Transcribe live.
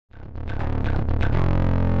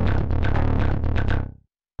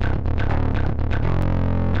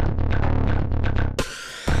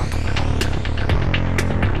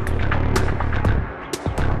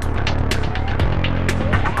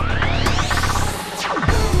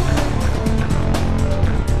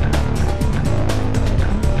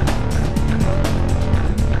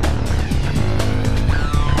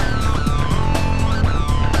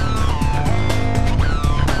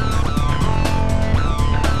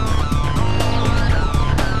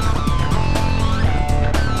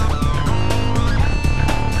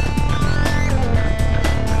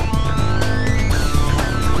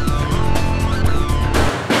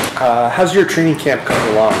how's your training camp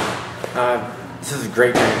coming along? This is a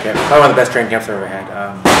great training camp. Probably one of the best training camps I've ever had.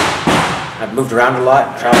 I've moved around a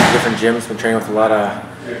lot, traveled to different gyms, been training with a lot of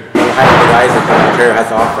high-level guys that Ontario has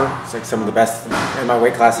to offer. It's like some of the best in my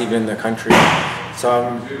weight class, even in the country. So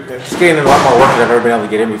I'm just getting in a lot more work than I've ever been able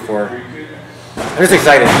to get in before. I'm just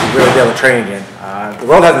excited to really be able to train again. The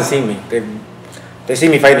world hasn't seen me. They've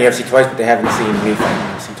seen me fight in the UFC twice, but they haven't seen me fight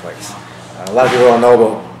in the UFC twice. A lot of people don't know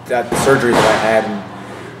about that surgery that I had and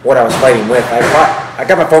what I was fighting with. I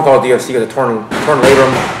got my phone call at the UFC with a torn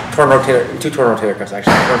labrum, two torn rotator cuffs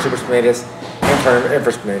actually, torn supraspinatus and torn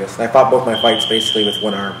infraspinatus. And I fought both my fights basically with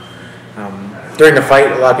one arm. During the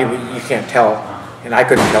fight, a lot of people, you can't tell, and I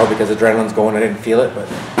couldn't tell because adrenaline's going, I didn't feel it, but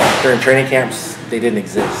during training camps, they didn't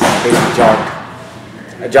exist. I basically jogged.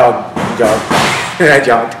 I jogged, and I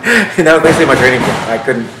jogged. And that was basically my training camp. I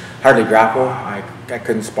couldn't hardly grapple, I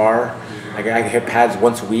couldn't spar, I hit pads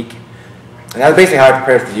once a week. And that was basically how I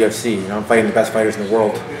prepared for the UFC. You know, I'm fighting the best fighters in the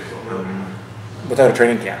world without a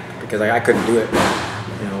training camp because I couldn't do it.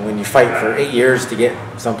 You know, when you fight for 8 years to get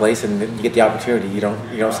someplace and you get the opportunity, you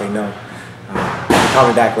don't say no. They called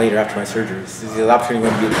me back later after my surgery. The opportunity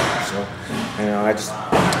wouldn't be there. So, you know, I just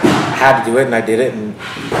had to do it, and I did it. And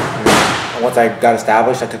once I got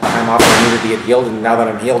established, I took the time off and I needed to get healed. And now that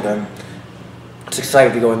I'm healed, I'm just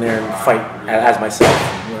excited to go in there and fight as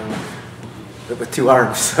myself. With 2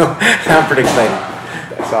 arms, so I'm pretty excited.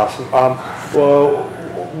 That's awesome. Well,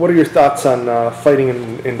 what are your thoughts on fighting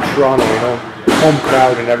in Toronto? You know, home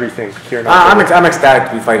crowd and everything here in Ontario. I'm ecstatic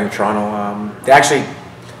to be fighting in Toronto. They actually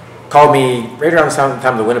called me right around the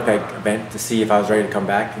time of the Winnipeg event to see if I was ready to come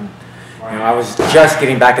back. And you know, I was just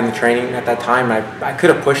getting back into training at that time. I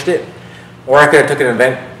could have pushed it, or I could have took an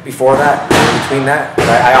event before that, in between that. But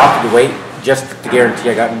I opted to wait just to guarantee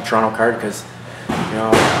I got in the Toronto card because. You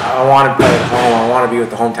know, I want to play at home. I want to be with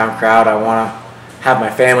the hometown crowd. I want to have my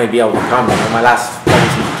family be able to come. You know, my last fight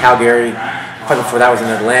was in Calgary. Fight before that was in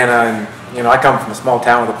Atlanta, and you know, I come from a small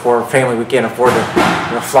town with a poor family. We can't afford to,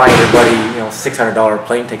 fly everybody, $600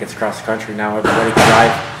 plane tickets across the country. Now everybody can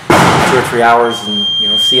drive 2 or 3 hours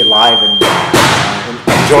and see it live and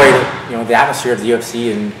enjoy the atmosphere of the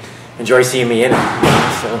UFC and enjoy seeing me in it.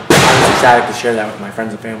 So I'm just ecstatic to share that with my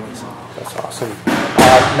friends and families. That's awesome.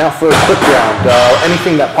 Now for a quick round,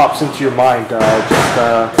 anything that pops into your mind,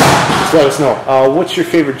 just let us know. What's your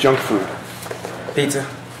favorite junk food? Pizza.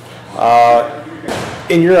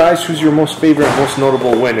 In your eyes, who's your most favorite and most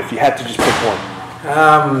notable win, if you had to just pick one?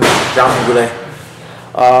 Jonathan Goulet.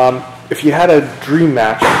 If you had a dream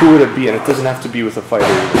match, who would it be? And it doesn't have to be with a fighter.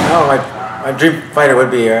 No, my dream fighter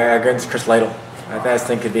would be against Chris Lytle. I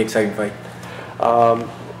think it'd be an exciting fight.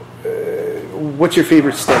 What's your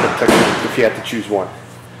favorite stand-up technique if you had to choose one?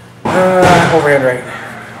 Overhand right.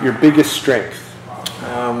 Your biggest strength?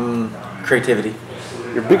 Creativity.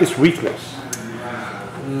 Your biggest weakness?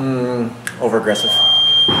 Over-aggressive.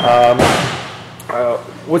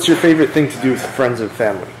 What's your favorite thing to do with friends and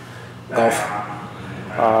family? Golf.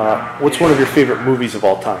 What's one of your favorite movies of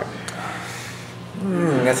all time?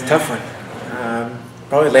 That's a tough one.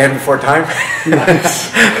 Probably Land Before Time.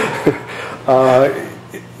 Nice.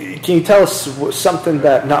 Can you tell us something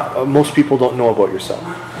that most people don't know about yourself?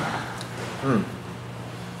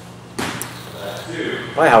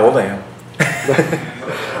 Probably how old I am.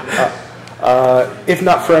 If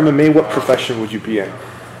not for MMA, what profession would you be in?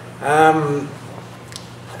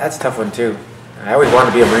 That's a tough one too. I always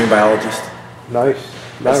wanted to be a marine biologist. Nice.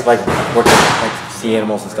 That's like working like sea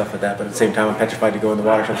animals and stuff like that. But at the same time, I'm petrified to go in the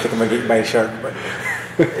water, so I'm thinking I'm gonna get eaten by a shark. But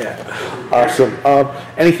yeah. Awesome.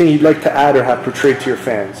 Anything you'd like to add or have portrayed to your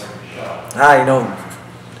fans? I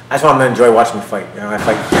just want them to enjoy watching me fight. I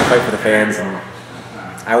fight for the fans, and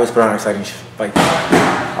I always put on an exciting fight.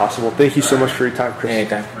 Awesome. Well, thank you so much for your time, Chris.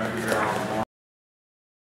 Anytime.